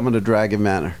nephew's coming to Dragon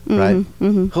Manor, right?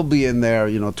 Mm-hmm. He'll be in there,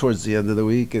 you know, towards the end of the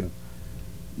week, and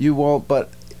you won't,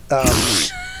 but...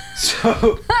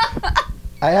 so...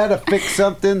 I had to fix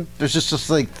something. There's just this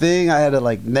like thing I had to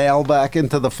like nail back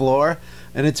into the floor,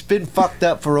 and it's been fucked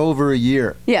up for over a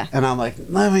year. Yeah. And I'm like,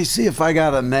 let me see if I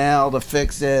got a nail to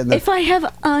fix it. And if I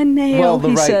have a nail, well, the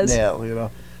he right says. nail, you know.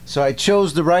 So I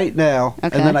chose the right nail,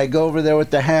 okay. And then I go over there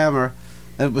with the hammer,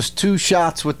 and it was 2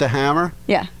 shots with the hammer.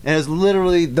 Yeah. And it's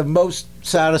literally the most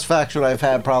satisfaction I've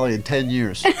had probably in 10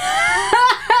 years.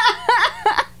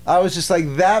 I was just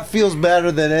like, that feels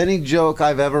better than any joke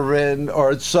I've ever written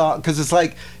or saw, because it's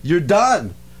like, you're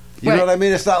done. You know what I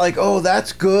mean? It's not like, oh,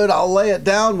 that's good, I'll lay it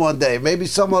down one day. Maybe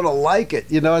someone will like it.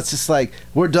 You know, it's just like,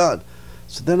 we're done.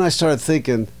 So then I started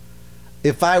thinking,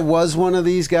 if I was one of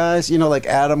these guys, you know, like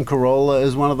Adam Carolla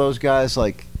is one of those guys,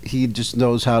 like, he just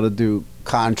knows how to do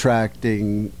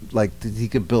contracting, like, he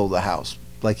could build a house.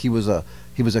 Like, he was a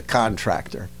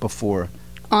contractor before.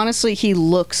 Honestly, he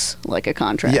looks like a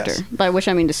contractor. Yes. By which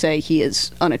I mean to say he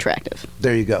is unattractive.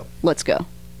 There you go. Let's go.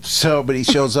 So, but he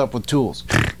shows up with tools.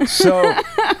 So,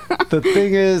 the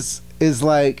thing is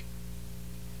like,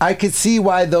 I could see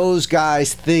why those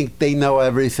guys think they know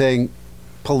everything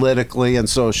politically and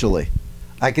socially.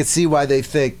 I could see why they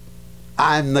think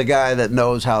I'm the guy that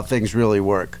knows how things really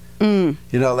work. You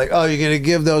know, like, oh, you're going to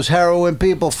give those heroin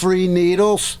people free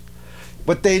needles?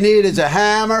 What they need is a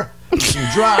hammer, some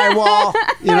drywall.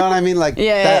 You know what I mean? Like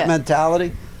that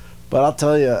mentality. But I'll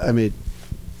tell you, I mean,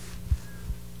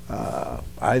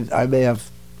 I may have.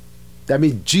 I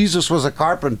mean, Jesus was a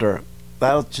carpenter.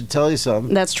 That should tell you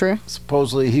something. That's true.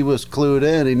 Supposedly he was clued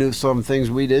in. He knew some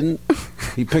things we didn't.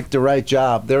 He picked the right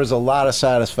job. There was a lot of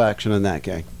satisfaction in that,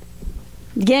 gang.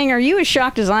 Gang, are you as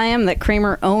shocked as I am that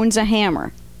Kramer owns a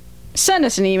hammer? Send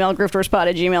us an email,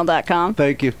 grifterspot@gmail.com.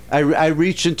 Thank you. I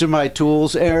reached into my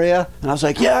tools area, and I was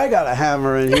like, yeah, I got a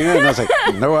hammer in here. And I was like,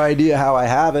 no idea how I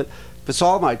have it. It's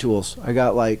all my tools. I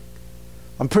got, like,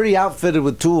 I'm pretty outfitted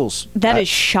with tools. That is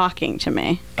shocking to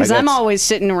me. Because I'm always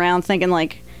sitting around thinking,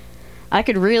 like, I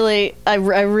could really, I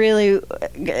really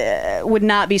would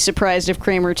not be surprised if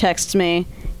Kramer texts me,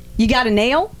 you got a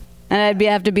nail? And I'd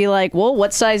have to be like, well,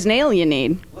 what size nail you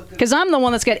need? Because I'm the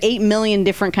one that's got 8 million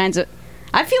different kinds of...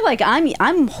 I feel like I'm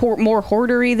more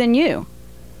hoardery than you.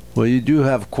 Well, you do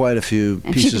have quite a few If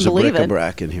you pieces can of believe it.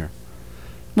 bric-a-brac in here.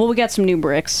 Well, we got some new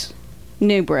bricks.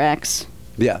 New bricks.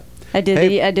 Yeah. I did.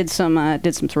 Hey. I did some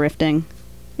thrifting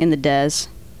in the Des.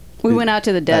 We went out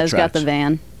to the That Des, got the tracks.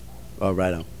 van. Oh,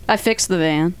 right on. I fixed the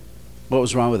van. What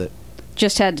was wrong with it?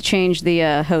 Just had to change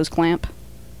the hose clamp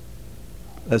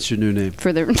That's your new name.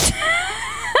 for the,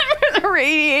 for the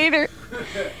radiator.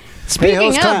 Speaking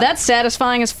hose of, clamp. that's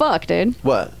satisfying as fuck, dude.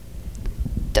 What?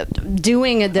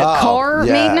 Doing the Oh, car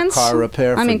yeah, maintenance. car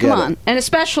repair, I mean, forget come on. it. And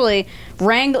especially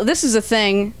Wrangler. This is a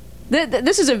thing.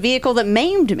 This is a vehicle that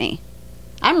maimed me.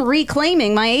 I'm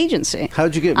reclaiming my agency.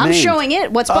 How'd you get I'm maimed? showing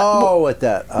it. Oh, with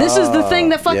that. This is the thing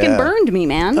that fucking yeah. burned me,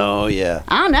 man. Oh, yeah.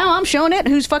 I don't know. I'm showing it.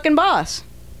 Who's fucking boss?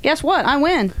 Guess what? I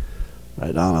win.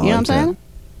 Right on. I You know what I'm like that. saying?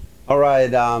 All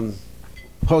right.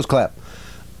 Hose clap.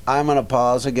 I'm going to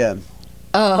pause again.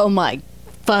 Oh my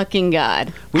fucking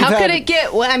god! We've How could had- it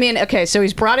get? Well, I mean, okay. So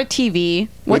he's brought a TV.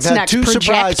 What's We've had next? 2 Projector.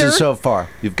 surprises so far.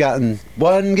 You've gotten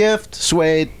 1 gift,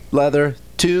 suede, leather,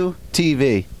 2,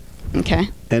 TV. Okay.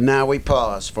 And now we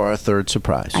pause for our 3rd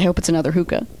surprise. I hope it's another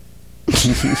hookah.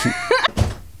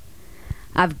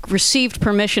 I've received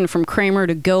permission from Kramer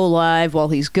to go live while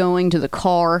he's going to the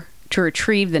car to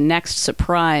retrieve the next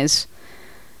surprise.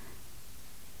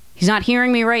 He's not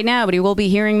hearing me right now, but he will be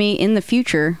hearing me in the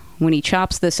future when he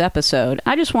chops this episode.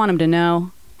 I just want him to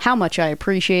know how much I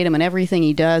appreciate him and everything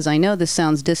he does. I know this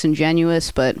sounds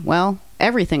disingenuous, but, well,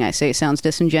 everything I say sounds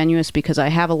disingenuous because I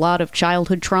have a lot of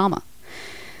childhood trauma.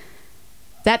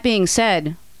 That being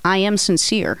said, I am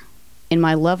sincere in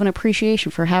my love and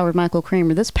appreciation for Howard Michael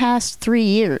Kramer. This past 3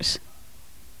 years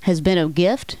has been a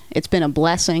gift. It's been a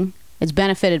blessing. It's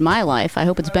benefited my life. I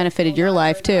hope it's benefited your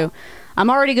life, too. I'm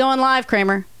already going live,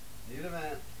 Kramer.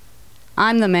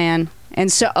 I'm the man.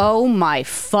 And so, oh my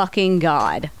fucking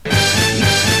god.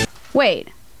 Wait,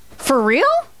 for real?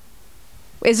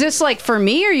 Is this like for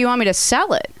me or you want me to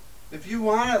sell it? If you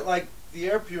want it like the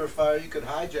air purifier, you could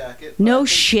hijack it. No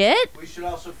shit? We should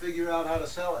also figure out how to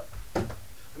sell it.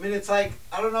 I mean, it's like,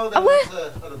 I don't know that What?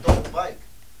 it's an adult bike.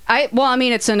 I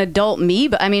mean, it's an adult me,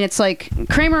 but I mean, it's like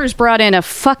Kramer's brought in a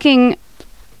fucking.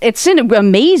 It's in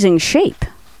amazing shape.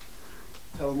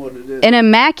 Tell them what it is. An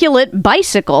immaculate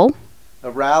bicycle, A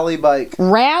rally bike.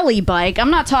 rally bike. I'm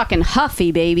not talking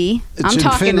Huffy, baby. I'm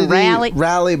talking Infinity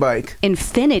rally. bike.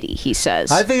 Infinity, he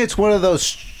says. I think it's one of those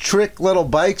trick little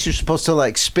bikes you're supposed to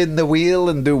like spin the wheel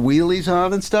and do wheelies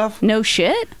on and stuff. No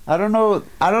shit? I don't know.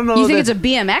 You think it's a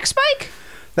BMX bike?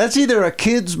 That's either a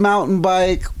kid's mountain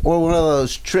bike or one of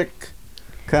those trick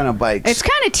kind of bikes. It's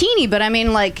kind of teeny, but I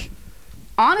mean, like,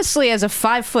 honestly, as a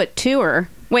 5'2",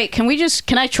 wait, can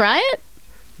I try it?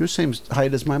 You're the same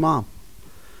height as my mom.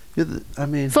 I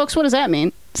mean, Folks, what does that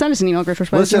mean? Send us an email, Griff.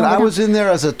 listen, I was in there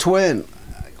as a twin,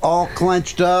 all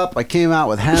clenched up. I came out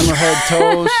with hammerhead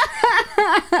toes.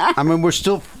 I mean, we're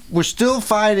still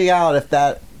finding out if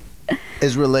that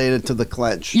is related to the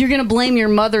clench. You're going to blame your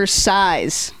mother's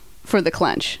size for the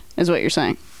clench, is what you're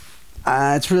saying.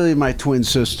 It's really my twin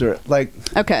sister. Like,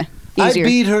 Okay. Easier. I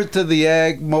beat her to the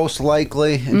egg, most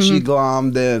likely, and she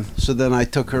glommed in. So then I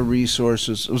took her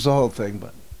resources. It was the whole thing,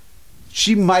 but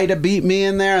she might have beat me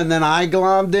in there, and then I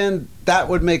glommed in. That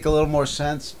would make a little more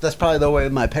sense. That's probably the way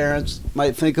my parents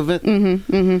might think of it.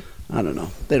 Mm-hmm, mm-hmm. I don't know.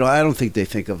 I don't think they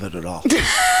think of it at all.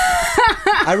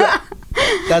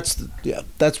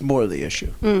 That's more the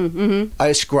issue. Mm-hmm. I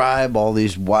ascribe all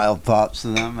these wild thoughts to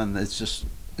them, and it's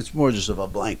more just of a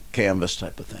blank canvas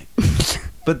type of thing.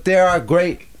 But there are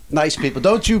great, nice people.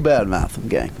 Don't you badmouth them,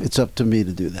 gang. It's up to me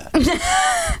to do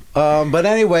that. But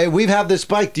anyway, we have this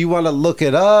bike. Do you want to look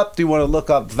it up? Do you want to look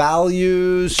up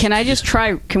values? Can I just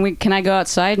try? Can I go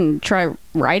outside and try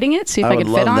riding it? See if I would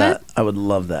can fit love on that. it. I would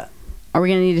love that. Are we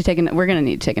gonna need to take? We're gonna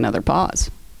need to take another pause.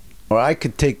 Or I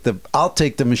could I'll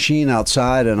take the machine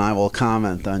outside and I will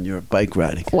comment on your bike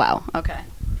riding. Wow. Okay.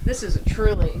 This is a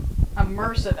truly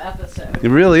immersive episode. It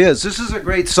really is. This is a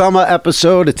great summer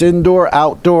episode. It's indoor,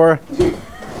 outdoor.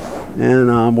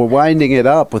 And we're winding it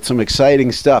up with some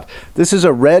exciting stuff. This is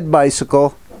a red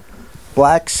bicycle,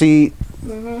 black seat.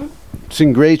 Mm-hmm. It's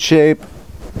in great shape.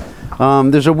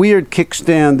 There's a weird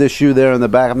kickstand issue there in the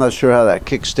back. I'm not sure how that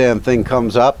kickstand thing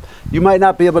comes up. You might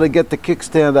not be able to get the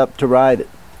kickstand up to ride it.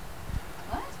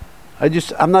 What?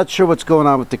 I'm not sure what's going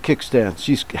on with the kickstand.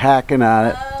 She's hacking at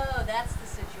it. Oh, that's the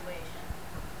situation.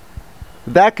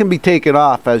 That can be taken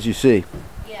off, as you see.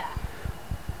 Yeah.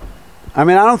 I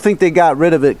mean, I don't think they got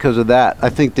rid of it because of that. I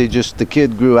think the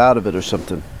kid grew out of it or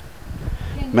something.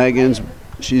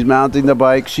 She's mounting the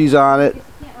bike. She's on it. You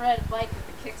can't ride a bike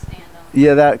with the kickstand on.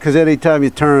 Yeah, because anytime you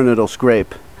turn, it'll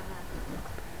scrape.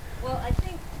 Well, I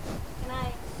think. Can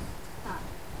I?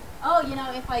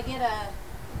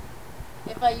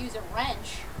 if I use a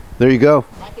wrench, There you go.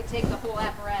 I could take the whole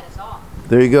apparatus off.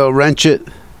 There you go. Wrench it.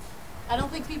 I don't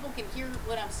think people can hear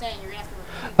what I'm saying. You're gonna have to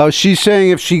repeat. Oh, she's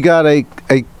saying if she got a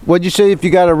what'd you say? If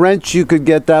you got a wrench, you could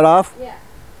get that off? Yeah.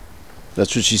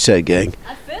 That's what she said, gang.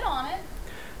 I fit on it.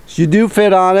 You do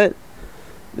fit on it.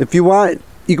 If you want,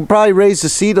 you can probably raise the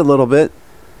seat a little bit.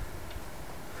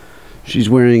 She's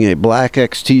wearing a black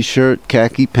X t-shirt,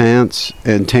 khaki pants,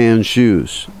 and tan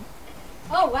shoes.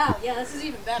 Oh wow, yeah, this is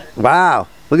even better. Wow,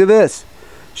 look at this.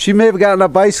 She may have gotten a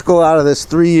bicycle out of this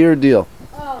 3-year deal.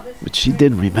 Oh, this But she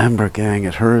did remember, gang,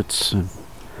 it hurts. And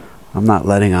I'm not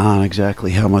letting on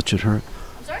exactly how much it hurt.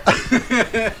 I'm sorry?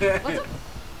 What's up?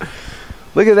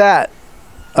 Look at that.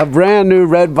 A brand new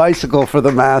red bicycle for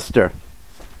the master.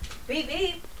 Beep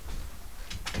beep.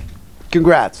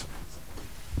 Congrats.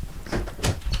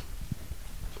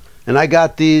 And I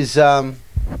got these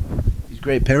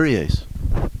great Perriers.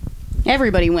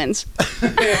 Everybody wins.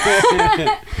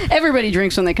 Everybody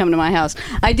drinks when they come to my house.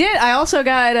 I also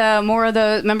got more of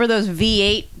the, remember those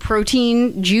V8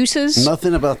 protein juices?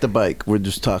 Nothing about the bike. We're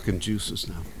just talking juices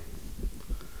now.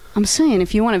 I'm saying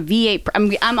if you want a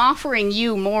V8, I'm offering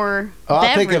you more Oh,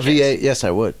 I'll take beverages. a V8. Yes, I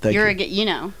would. Thank you.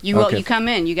 You Okay. come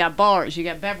in, you got bars, you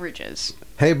got beverages.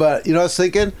 Hey, but you know what I was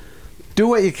thinking? Do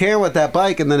what you can with that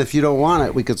bike, and then if you don't want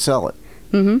it, we could sell it.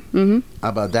 How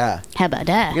about that? How about You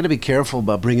that? got to be careful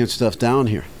about bringing stuff down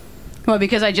here. Well,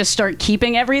 because I just start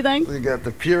keeping everything. We got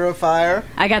the purifier.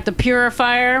 I got the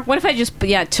purifier. What if I just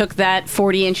took that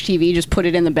 40-inch TV, just put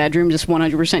it in the bedroom, just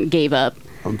 100% gave up?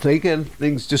 I'm thinking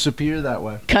things disappear that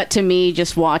way. Cut to me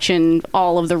just watching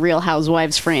all of the Real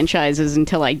Housewives franchises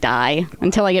until I die,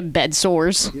 until I get bed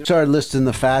sores. Started listing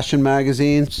the fashion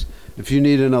magazines. If you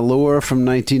need an Allure from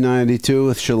 1992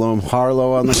 with Shalom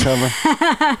Harlow on the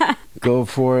cover, go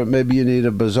for it. Maybe you need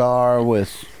a Bazaar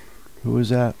with, who is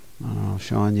that? I don't know,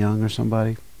 Sean Young or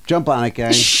somebody. Jump on it,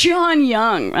 gang. Sean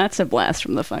Young. That's a blast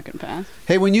from the fucking past.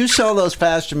 Hey, when you sell those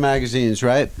fashion magazines,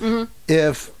 right?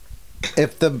 If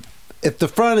the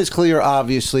front is clear,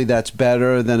 obviously that's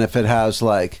better than if it has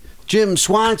like Jim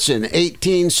Swanson,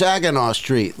 18 Saginaw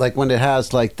Street, like when it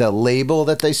has like the label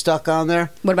that they stuck on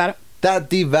there. What about it?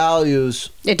 That devalues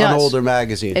It does. an older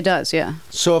magazine. It does, yeah.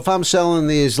 So if I'm selling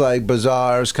these like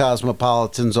Bazaars,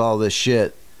 Cosmopolitans, all this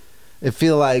shit, I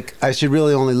feel like I should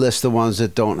really only list the ones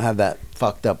that don't have that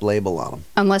fucked up label on them.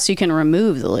 Unless you can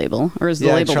remove the label, or is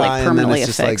the label try, like permanently and then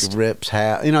it's just affixed? like rips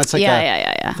half. You know, it's like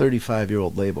Yeah.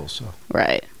 35-year-old label. So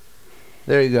Right.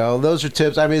 there you go. Those are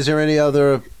tips. I mean, is there any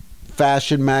other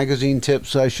fashion magazine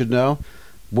tips I should know?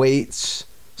 Weights,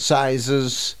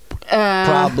 sizes,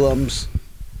 problems.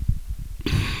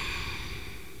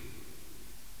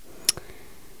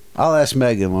 I'll ask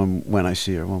Megan when I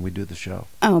see her when we do the show.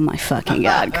 Oh my fucking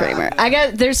god, Kramer!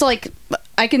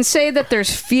 I can say that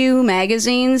there's few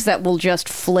magazines that will just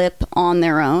flip on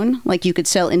their own. Like you could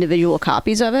sell individual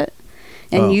copies of it,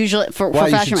 and usually for Why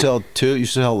you fashion, should sell two? You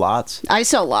should sell lots. I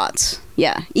sell lots.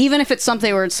 Yeah, even if it's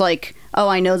something where it's like, oh,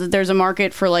 I know that there's a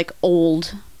market for like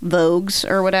old Vogues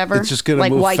or whatever. It's just gonna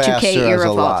like move Y2K faster as era a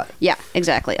Vogue. lot. Yeah,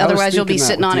 exactly. I was Otherwise, you'll be thinking that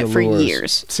sitting with on the it for Allures.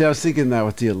 years. See, I was thinking that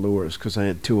with the Allures because I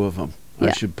had two of them. I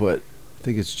Yeah. should put, I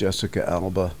think it's Jessica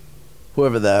Alba,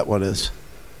 whoever that one is.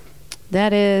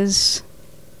 That is,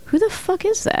 who the fuck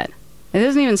is that? It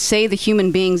doesn't even say the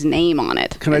human being's name on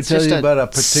it. Can It's I tell just you about a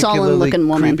particularly sullen-looking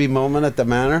woman. creepy moment at the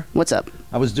Manor? What's up?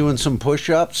 I was doing some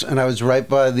push-ups and I was right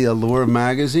by the Allure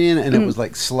magazine and it was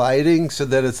like sliding so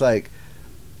that it's like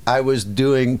I was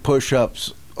doing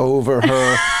push-ups over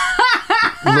her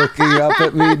looking up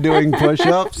at me doing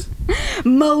push-ups.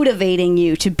 Motivating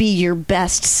you to be your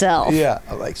best self. Yeah,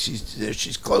 I'm like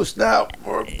she's close now.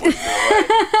 Oh, she's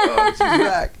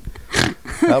back.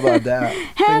 How about that?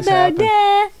 How Things about happen.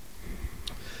 that?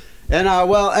 And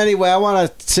well, anyway, I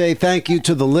want to say thank you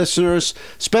to the listeners,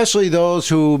 especially those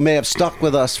who may have stuck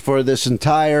with us for this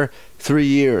entire 3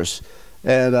 years.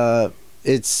 And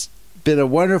it's been a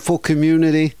wonderful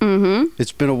community. Mm-hmm.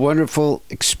 It's been a wonderful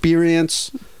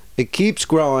experience. It keeps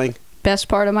growing. Best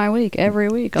part of my week, every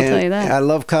week, I'll tell you that. I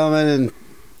love coming and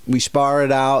we spar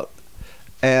it out.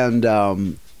 And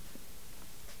I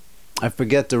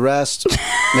forget the rest.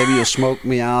 Maybe you'll smoke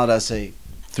me out as a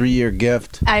 3-year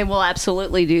gift. I will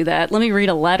absolutely do that. Let me read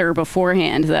a letter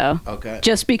beforehand, though. Okay.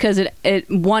 Just because it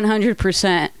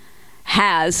 100%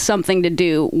 has something to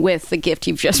do with the gift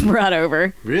you've just brought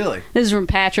over. Really? This is from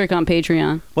Patrick on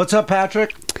Patreon. What's up,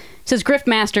 Patrick? It says, Grift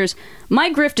Masters,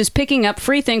 my grift is picking up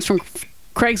free things from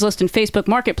Craigslist and Facebook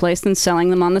Marketplace than selling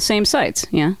them on the same sites.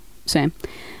 Yeah, same.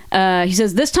 He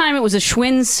says, this time it was a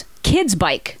Schwinn's kids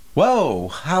bike. Whoa,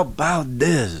 how about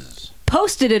this?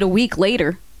 Posted it a week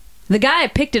later. The guy I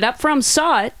picked it up from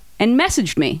saw it and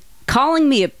messaged me, calling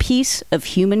me a piece of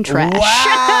human trash.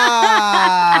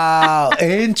 Wow.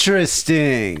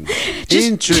 Interesting.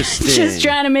 Interesting. Just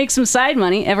trying to make some side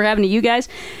money. Ever happened to you guys?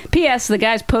 P.S. The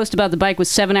guy's post about the bike was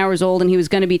 7 hours old, and he was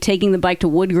going to be taking the bike to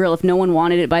Wood Grill if no one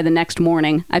wanted it by the next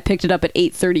morning. I picked it up at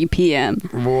 8:30 p.m.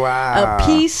 Wow. A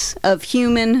piece of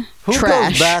human Who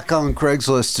trash. goes back on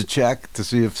Craigslist to check to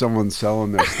see if someone's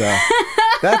selling their stuff?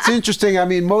 That's interesting. I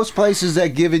mean, most places that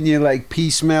giving you like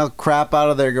piecemeal crap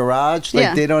out of their garage, like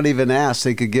Yeah. they don't even ask.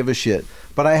 They could give a shit.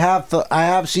 But I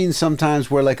have seen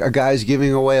sometimes where like a guy's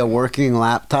giving away a working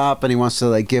laptop and he wants to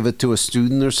like give it to a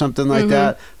student or something like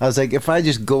that. I was like, if I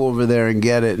just go over there and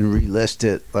get it and relist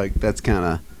it, like that's kind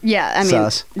of Yeah, I mean,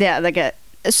 sus. yeah, like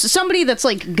somebody that's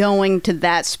like going to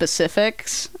that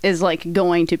specifics is like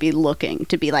going to be looking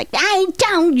to be like, I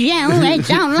told you it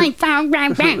sounds like.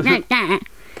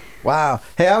 Wow.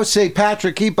 Hey, I would say,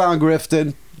 Patrick, keep on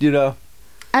grifting, you know.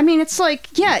 I mean, it's like,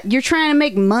 yeah, you're trying to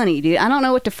make money, dude. I don't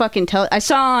know what to fucking tell. I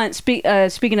saw on speaking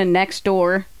of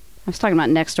Nextdoor. I was talking about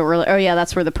Nextdoor earlier. Oh yeah,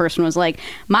 that's where the person was like,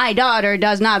 "My daughter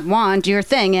does not want your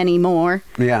thing anymore."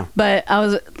 Yeah. But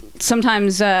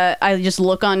sometimes I just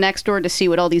look on Nextdoor to see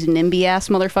what all these NIMBY ass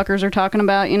motherfuckers are talking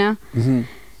about, you know. Mm-hmm.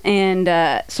 And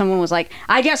someone was like,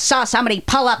 "I just saw somebody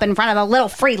pull up in front of a little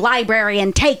free library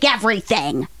and take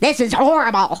everything. This is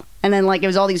horrible." And then, like, it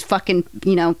was all these fucking,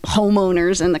 you know,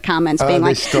 homeowners in the comments being they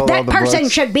like, stole all "That the person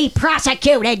books." should be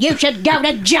prosecuted. You should go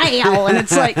to jail." And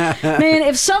it's like, man,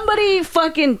 if somebody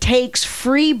fucking takes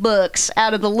free books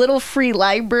out of the little free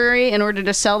library in order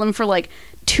to sell them for like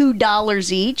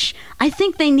 $2 each, I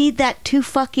think they need that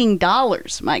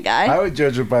 $2 my guy. I would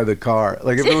judge it by the car.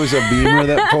 Like if it was a Beamer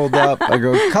that pulled up, I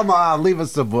go, "Come on, leave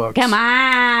us the books." Come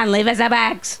on, leave us the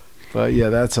books. But yeah,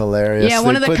 that's hilarious. Yeah,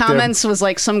 one They of the put their- comments was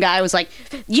like, some guy was like,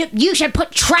 you should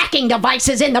put tracking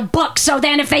devices in the book, so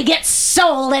then if they get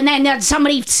sold and then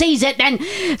somebody sees it, then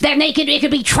it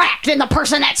could be tracked, and the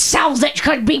person that sells it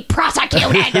could be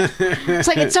prosecuted. It's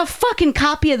like, it's a fucking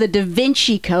copy of the Da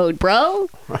Vinci Code, bro.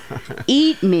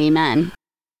 Eat me, man.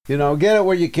 You know, get it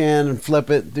where you can and flip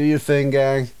it. Do your thing,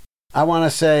 gang. I want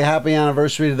to say happy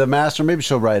anniversary to the master. Maybe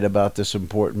she'll write about this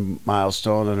important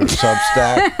milestone in her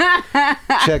Substack.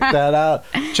 Check that out.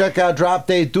 Check out Drop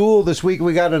Date Duel. This week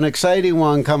we got an exciting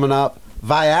one coming up.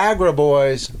 Viagra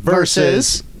Boys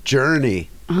versus Journey.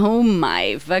 Oh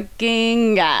my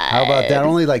fucking god. How about that?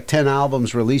 Only like 10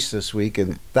 albums released this week,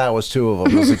 and that was 2 of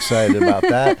them. I was excited about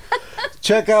that.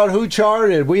 Check out Who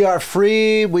Charted. We are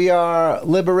free. We are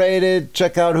liberated.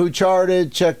 Check out Who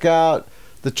Charted. Check out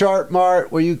the Chart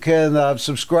Mart, where you can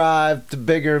subscribe to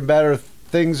bigger and better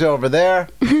things over there.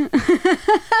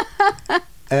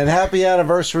 And happy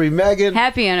anniversary, Megan.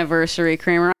 Happy anniversary,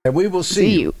 Kramer. And we will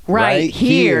see you right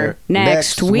here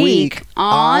next week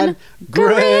on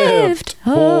Grift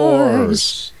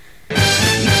Horse.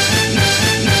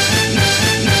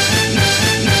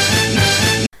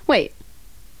 Wait.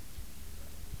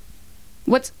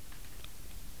 What's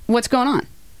going on?